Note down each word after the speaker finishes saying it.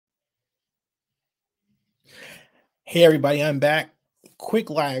Hey everybody, I'm back. Quick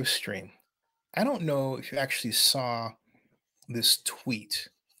live stream. I don't know if you actually saw this tweet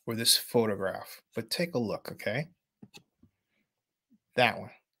or this photograph, but take a look, okay? That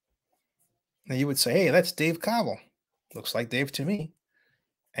one. Now you would say, hey, that's Dave Kaval. Looks like Dave to me.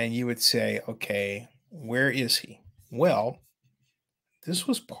 And you would say, okay, where is he? Well, this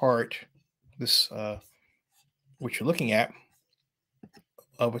was this what you're looking at,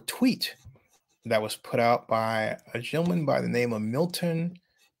 of a tweet that was put out by a gentleman by the name of Milton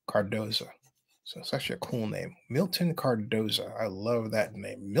Cardoza. So it's actually a cool name, Milton Cardoza. I love that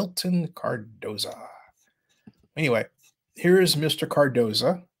name, Milton Cardoza. Anyway, here is Mr.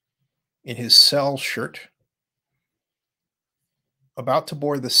 Cardoza in his cell shirt, about to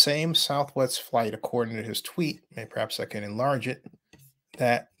board the same Southwest flight, according to his tweet. Maybe perhaps I can enlarge it,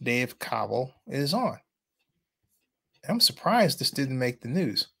 that Dave Kaval is on. I'm surprised this didn't make the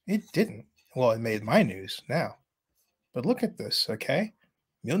news. It didn't. Well, it made my news now. But look at this, okay?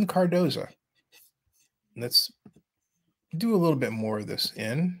 Milton Cardoza. Let's do a little bit more of this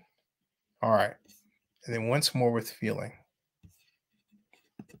in. All right. And then once more with feeling.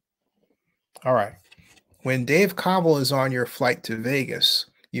 All right. When Dave Kaval is on your flight to Vegas,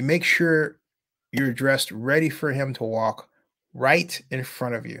 you make sure you're dressed ready for him to walk right in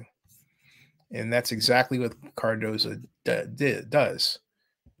front of you. And that's exactly what Cardoza does.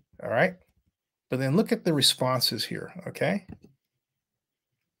 All right. But then look at the responses here. Okay.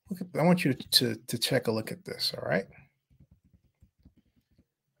 I want you to take a look at this. All right.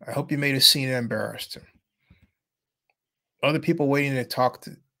 I hope you made a scene and embarrassed him. Other people waiting to talk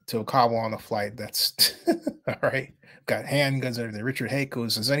to Kaval on the flight. That's all right. Got handguns and everything. Richard Hake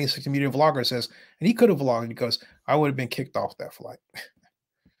goes, as any social media vlogger says, and he could have vlogged because I would have been kicked off that flight.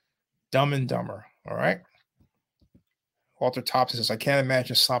 Dumb and Dumber. All right. Walter Thompson says, I can't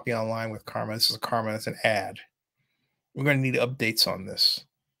imagine sloppy online with Karma. This is a Karma. That's an ad. We're going to need updates on this.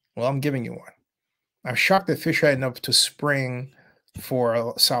 Well, I'm giving you one. I'm shocked that Fisher had enough to spring for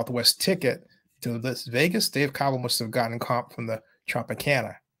a Southwest ticket to this Vegas. Dave Kaval must have gotten comp from the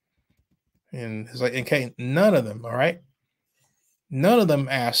Tropicana. And it's like, okay, none of them, all right? None of them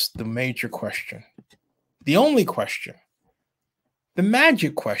asked the major question. The only question. The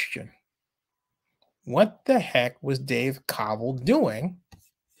magic question. What the heck was Dave Kaval doing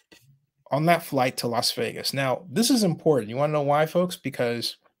on that flight to Las Vegas? Now, this is important. You want to know why, folks?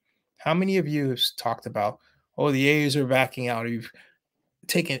 Because how many of you have talked about, oh, the A's are backing out? You've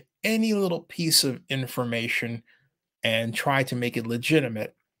taken any little piece of information and tried to make it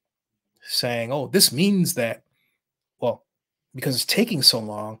legitimate, saying, oh, this means that, well, because it's taking so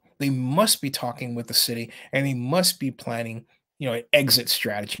long, they must be talking with the city and they must be planning, an exit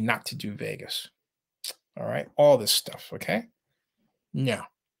strategy not to do Vegas. All right. All this stuff. Okay. No,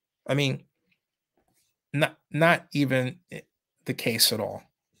 I mean, not even the case at all.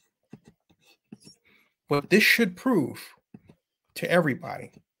 What this should prove to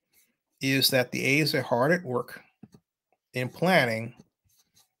everybody is that the A's are hard at work in planning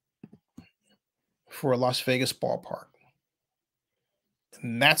for a Las Vegas ballpark.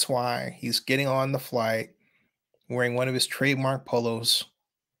 And that's why he's getting on the flight wearing one of his trademark polos,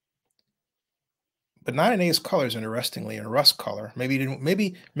 but not in A's colors, interestingly, in a rust color.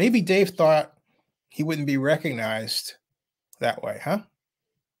 Maybe Dave thought he wouldn't be recognized that way, huh?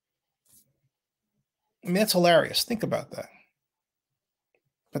 I mean, that's hilarious. Think about that.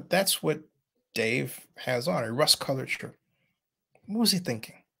 But that's what Dave has on, a rust colored shirt. What was he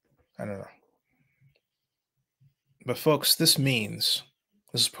thinking? I don't know. But folks, this is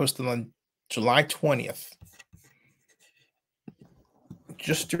posted on July 20th.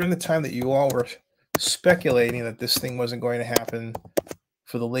 Just during the time that you all were speculating that this thing wasn't going to happen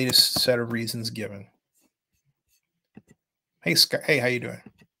for the latest set of reasons given. Hey, Scott. Hey, how you doing?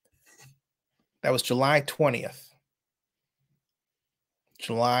 That was July 20th.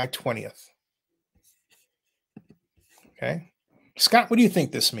 July 20th. Okay. Scott, what do you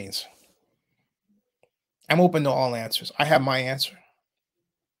think this means? I'm open to all answers. I have my answer.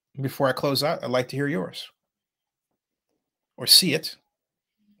 Before I close out, I'd like to hear yours. Or see it.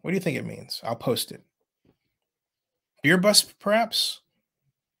 What do you think it means? I'll post it. Beer bus, perhaps?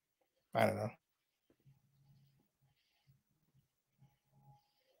 I don't know.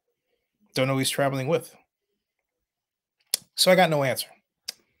 Don't know who he's traveling with. So I got no answer.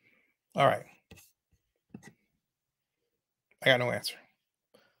 All right. I got no answer.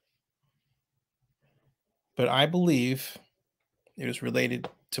 But I believe it is related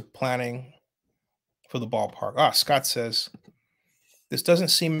to planning for the ballpark. Scott says, this doesn't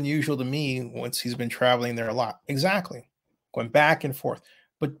seem unusual to me once he's been traveling there a lot. Exactly. Going back and forth.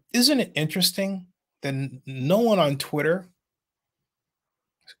 But isn't it interesting then no one on Twitter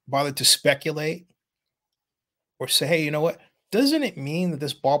bothered to speculate or say, hey, you know what? Doesn't it mean that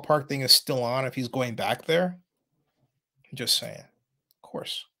this ballpark thing is still on if he's going back there? I'm just saying. Of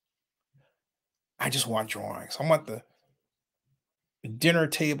course. I just want drawings. I want the dinner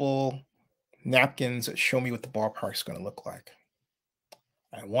table napkins that show me what the ballpark's going to look like.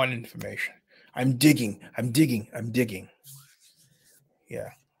 I want information. I'm digging. I'm digging. I'm digging. Yeah.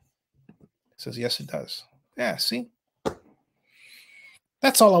 It says, yes, it does. Yeah, see?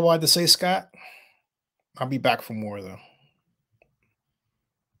 That's all I wanted to say, Scott. I'll be back for more, though.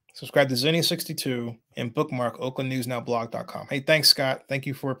 Subscribe to Zinnia62 and bookmark oaklandnewsnowblog.com. Hey, thanks, Scott. Thank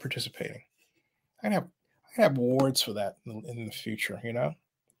you for participating. I can have awards for that in the future, you know?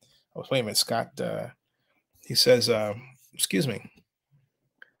 Oh, wait a minute, Scott. He says, excuse me.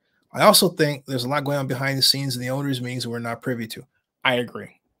 I also think there's a lot going on behind the scenes in the owners' meetings that we're not privy to. I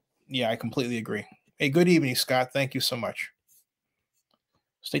agree. Yeah, I completely agree. Hey, good evening, Scott. Thank you so much.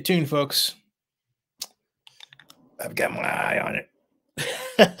 Stay tuned, folks. I've got my eye on it.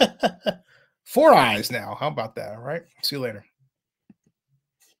 4 eyes now. How about that? All right. See you later.